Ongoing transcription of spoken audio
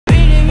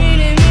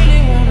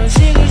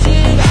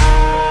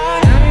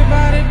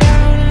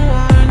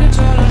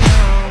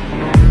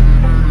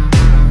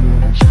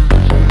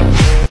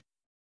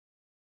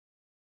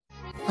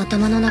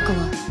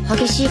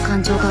しい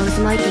感情が渦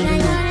巻いているの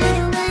に、同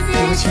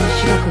時に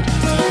広く冷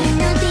静で、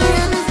何が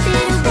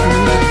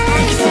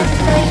適切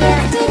だな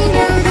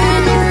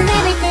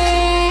い。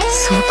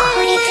そうか、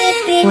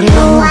俺は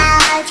もう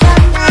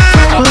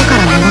心から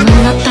寝物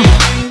になったの。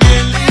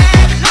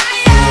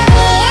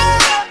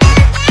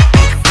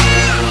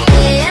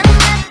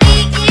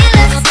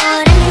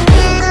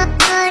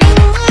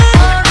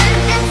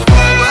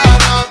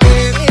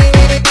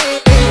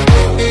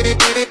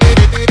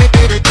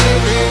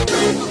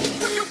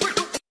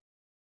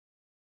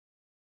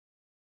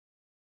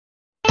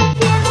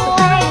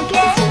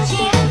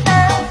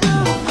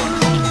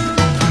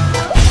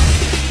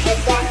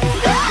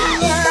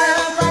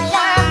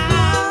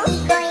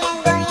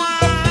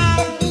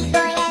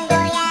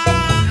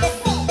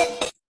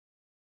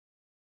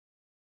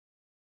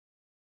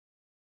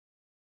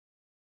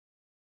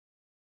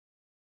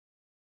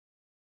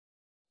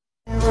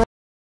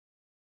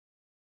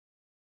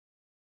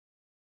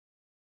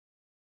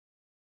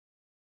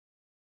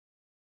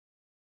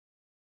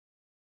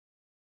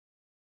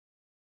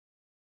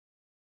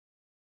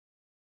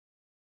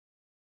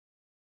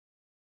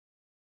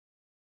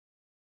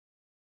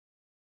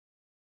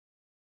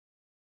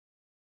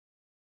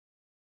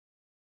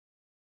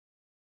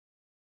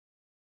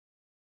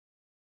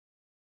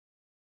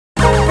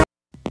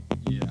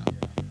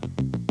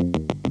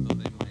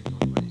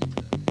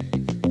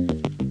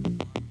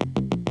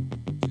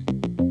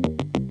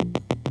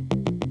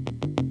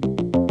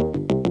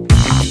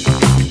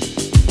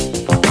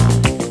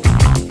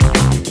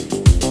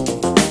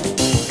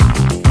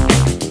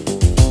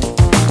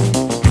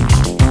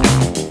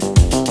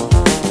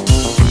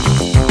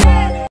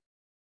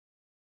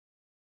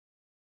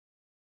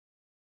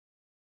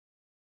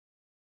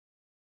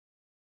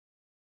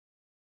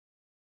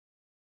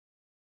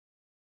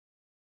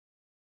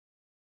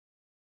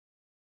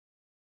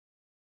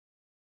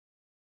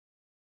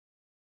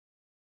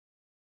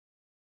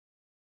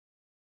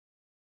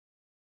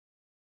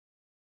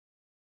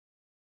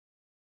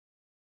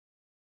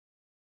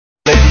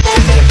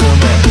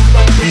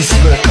Please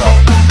welcome.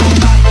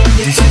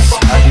 This is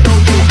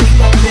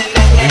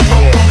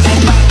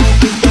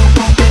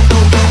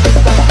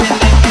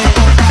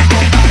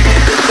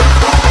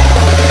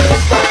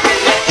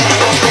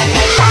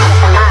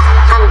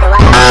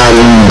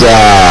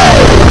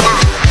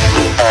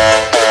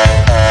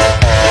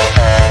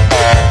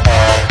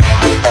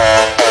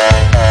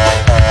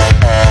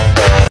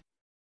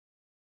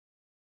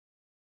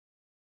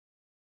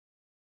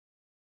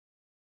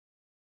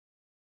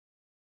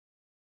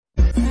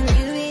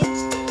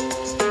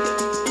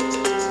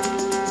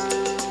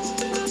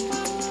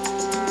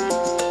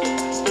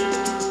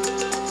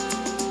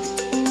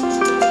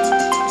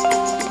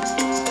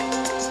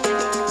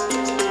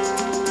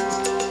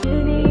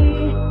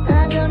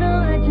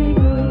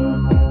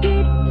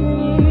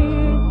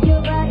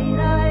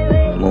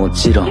も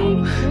ちろ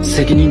ん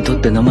責任取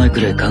って名前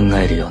くらい考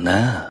えるよ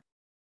な。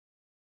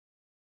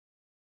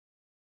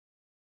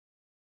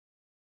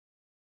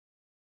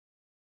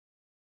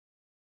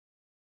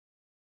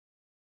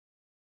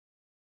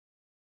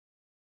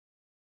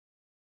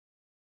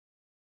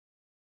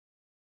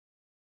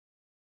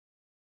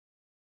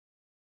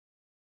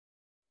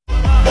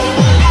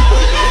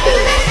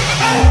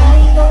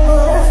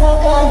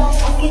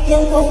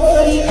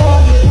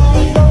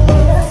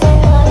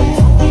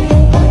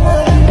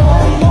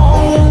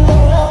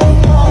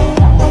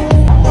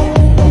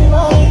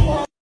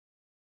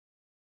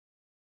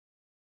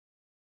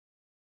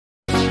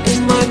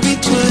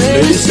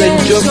Ladies and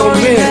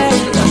gentlemen,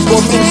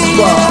 sporting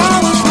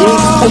star, most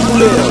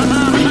popular,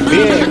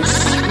 remix.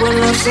 When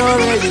love's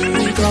already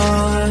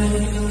gone,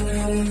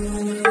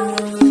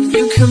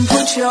 you can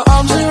put your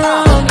arms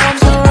around,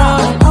 arms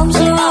around, arms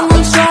around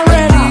what's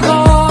already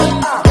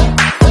gone.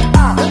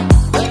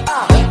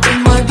 It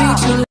might be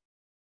too late.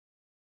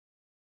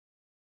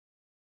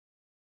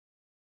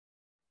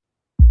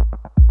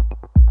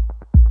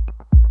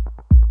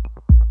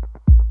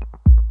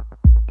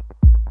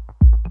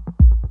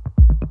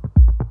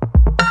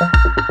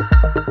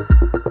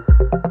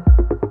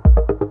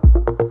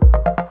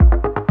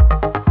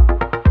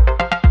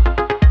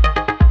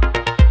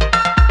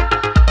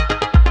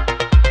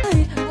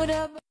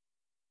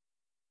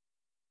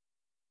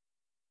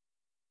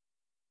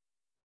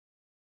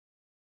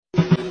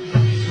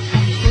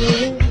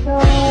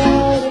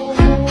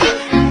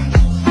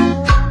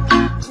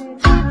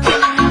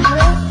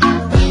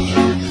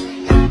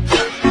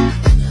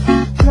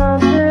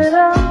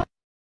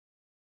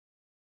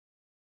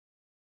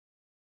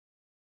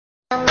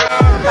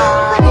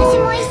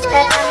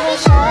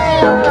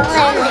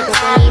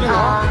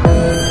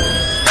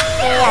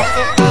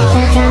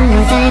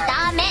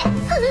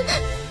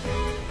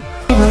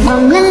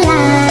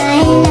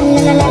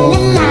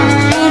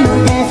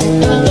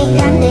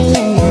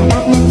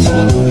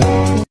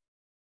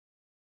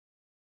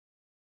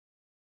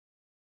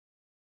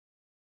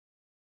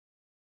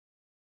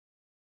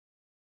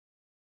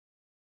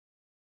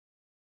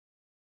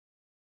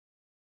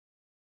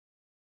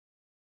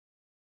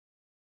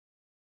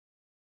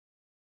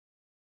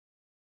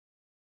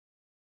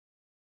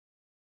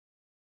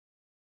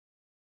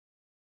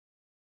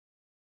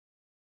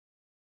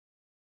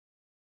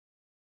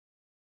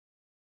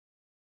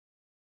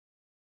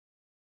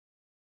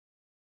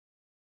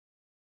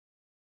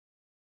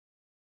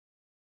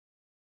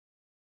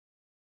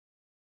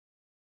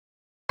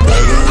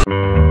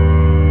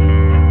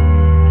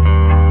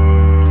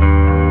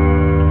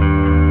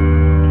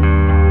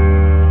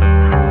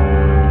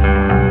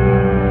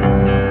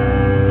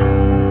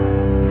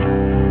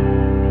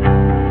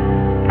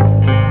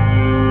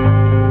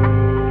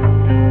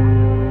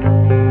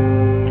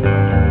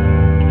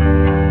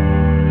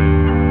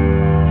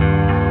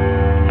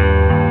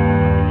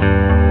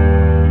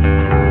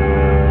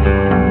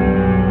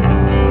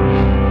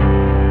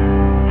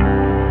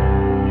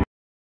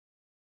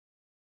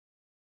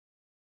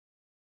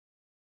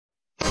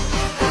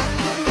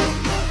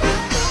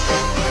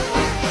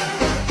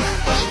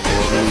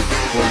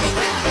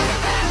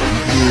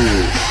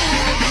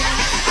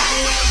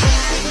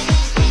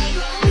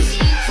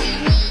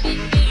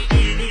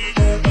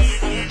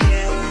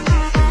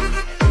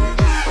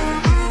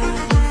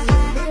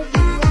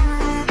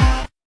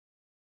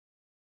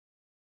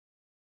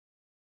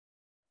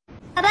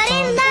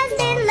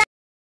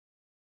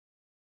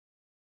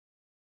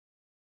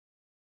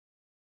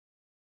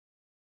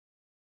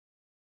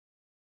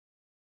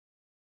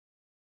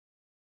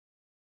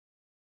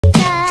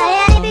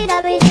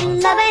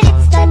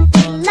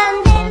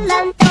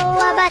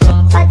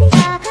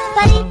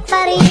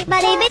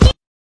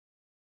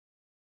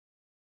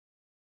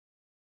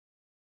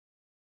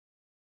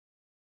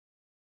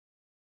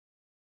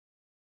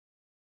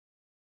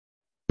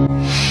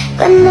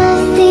 But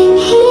nothing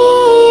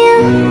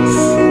heals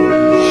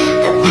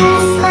the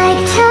past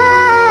like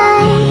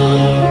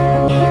time,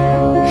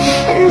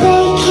 and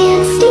they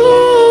can't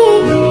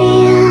steal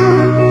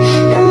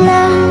the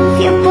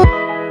love you brought.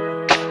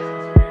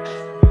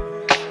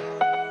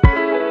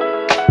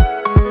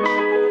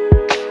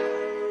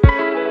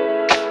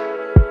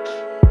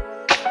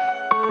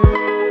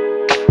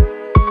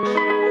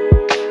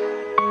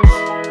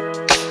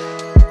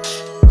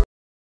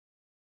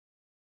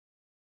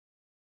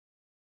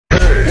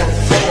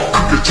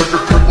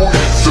 착각하고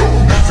있어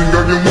내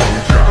생각의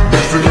왕자 내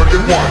생각의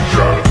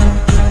왕자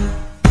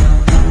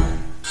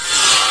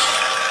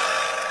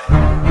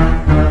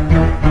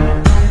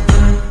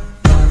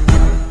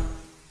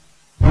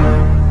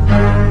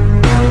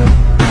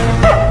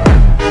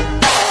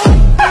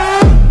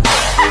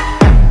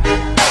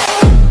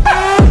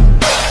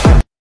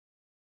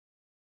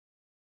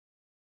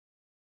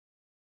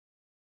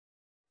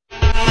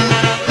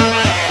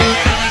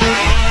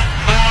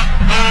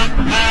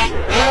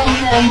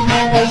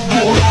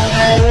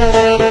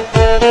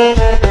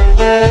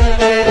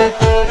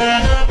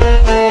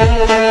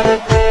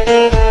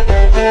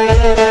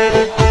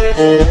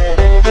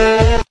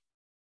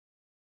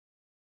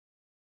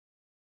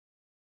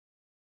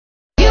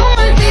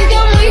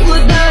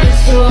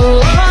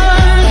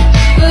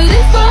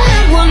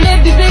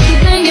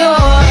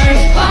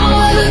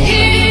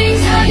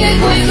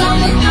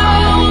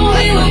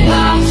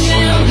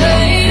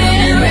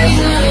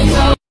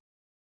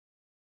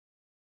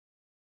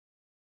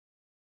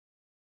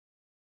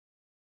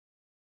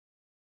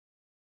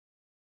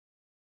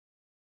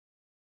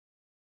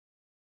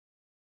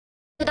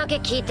だけ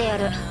聞いてや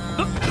る。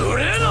無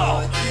礼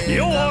な。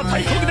要は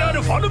大国であ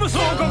るファルムス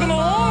王国の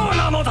王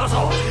なのだ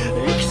ぞ。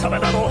貴様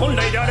など本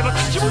来であれば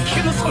口も聞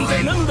けぬ存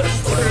在なんだ。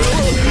それを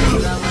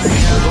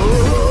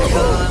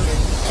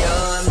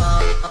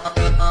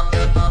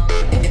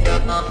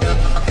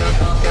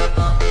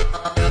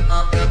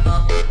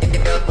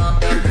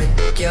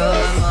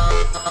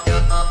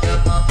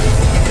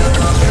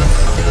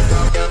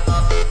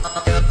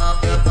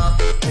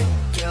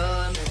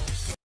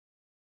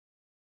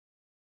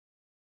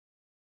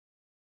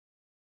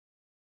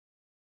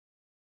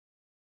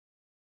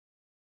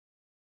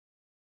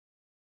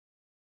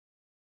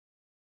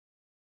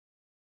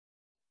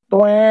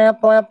トエ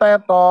トエ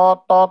テ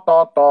トト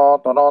ト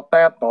トトロ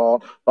テ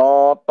ト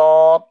ト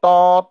ト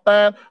ト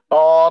テ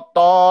ト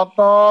ト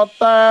ト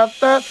テ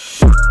テ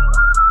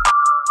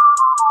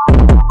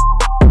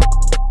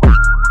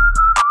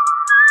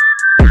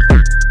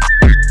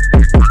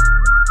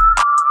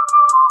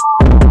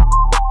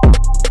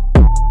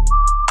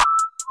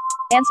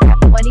Answer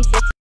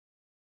 26.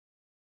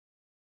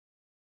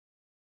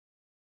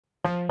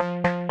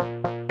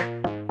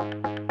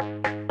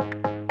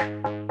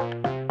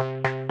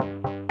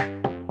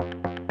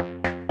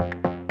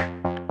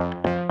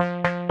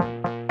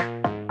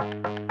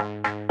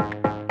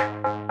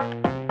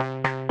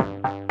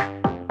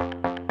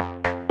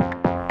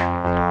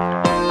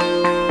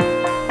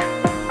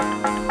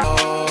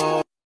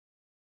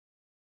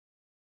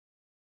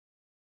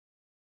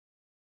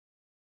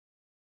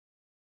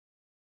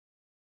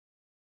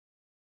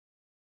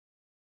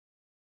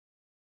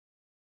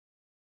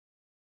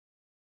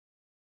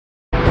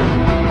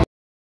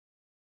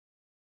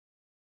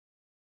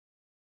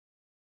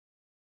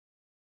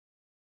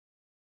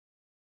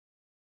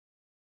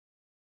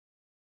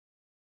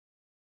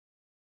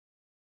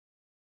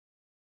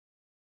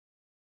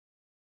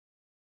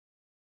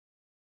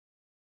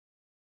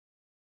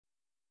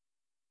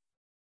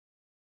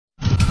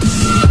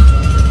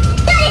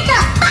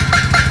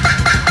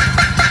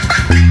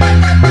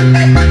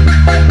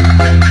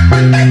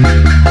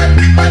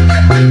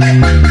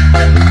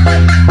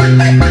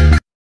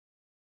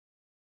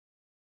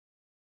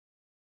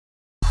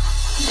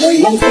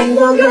 Goyang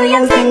senggol,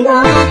 goyang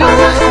senggol,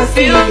 oh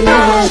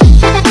senggol.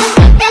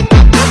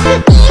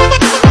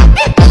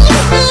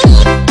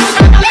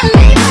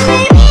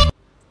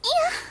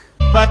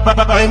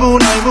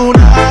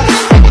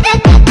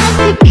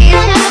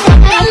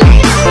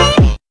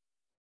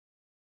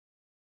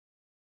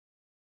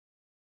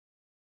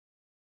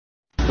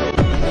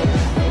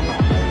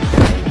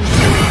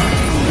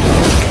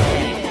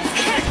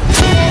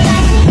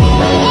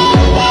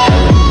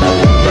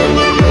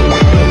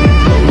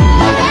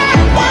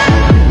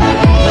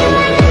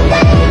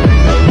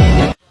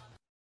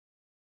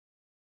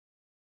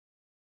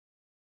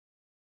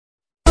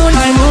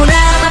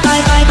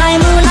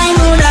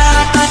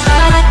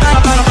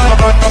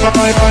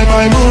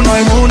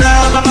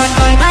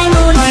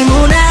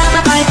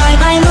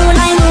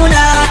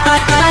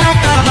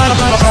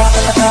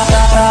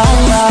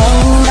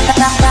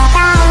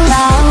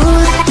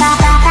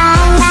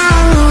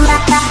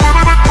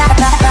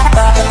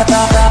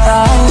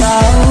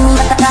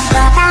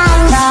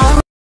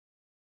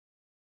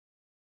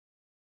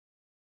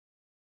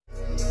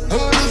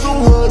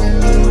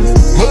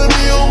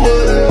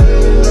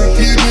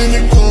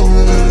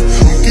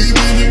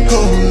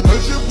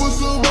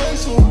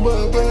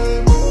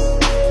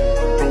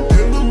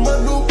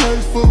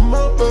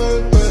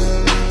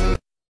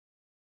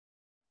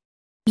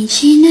未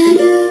知な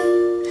る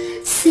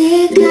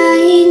世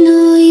界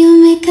の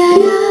夢から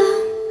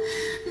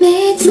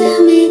目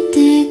覚め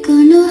てこ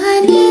の羽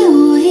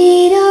を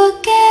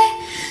広げ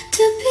飛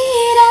び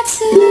立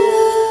つ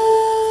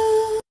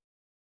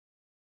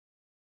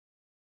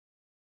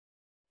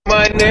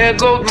Money,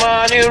 gold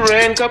money,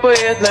 rain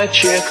капает на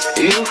чек.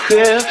 You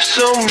have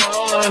some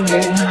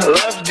money,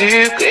 love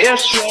dick, я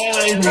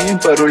shiny.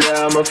 Пару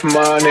лямов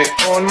money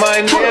on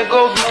my neck,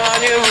 gold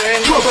money,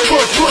 rain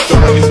капает.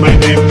 Sorrow is my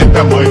name,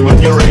 это мой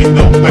money rain,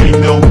 no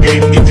pain, no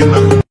gain, иди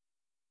нахуй.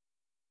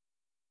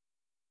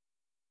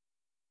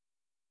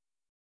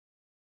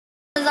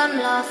 I'm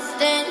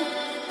lost in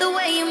the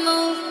way you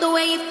move, the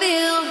way you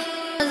feel.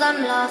 'Cause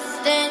I'm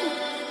lost in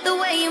the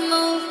way you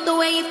move, the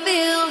way you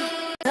feel.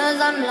 'Cause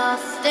I'm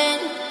lost in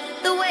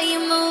the way you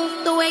move,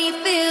 the way you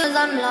feel. 'Cause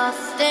I'm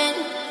lost in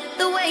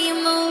the way you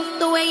move,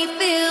 the way you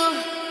feel.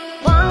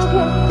 One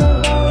kiss.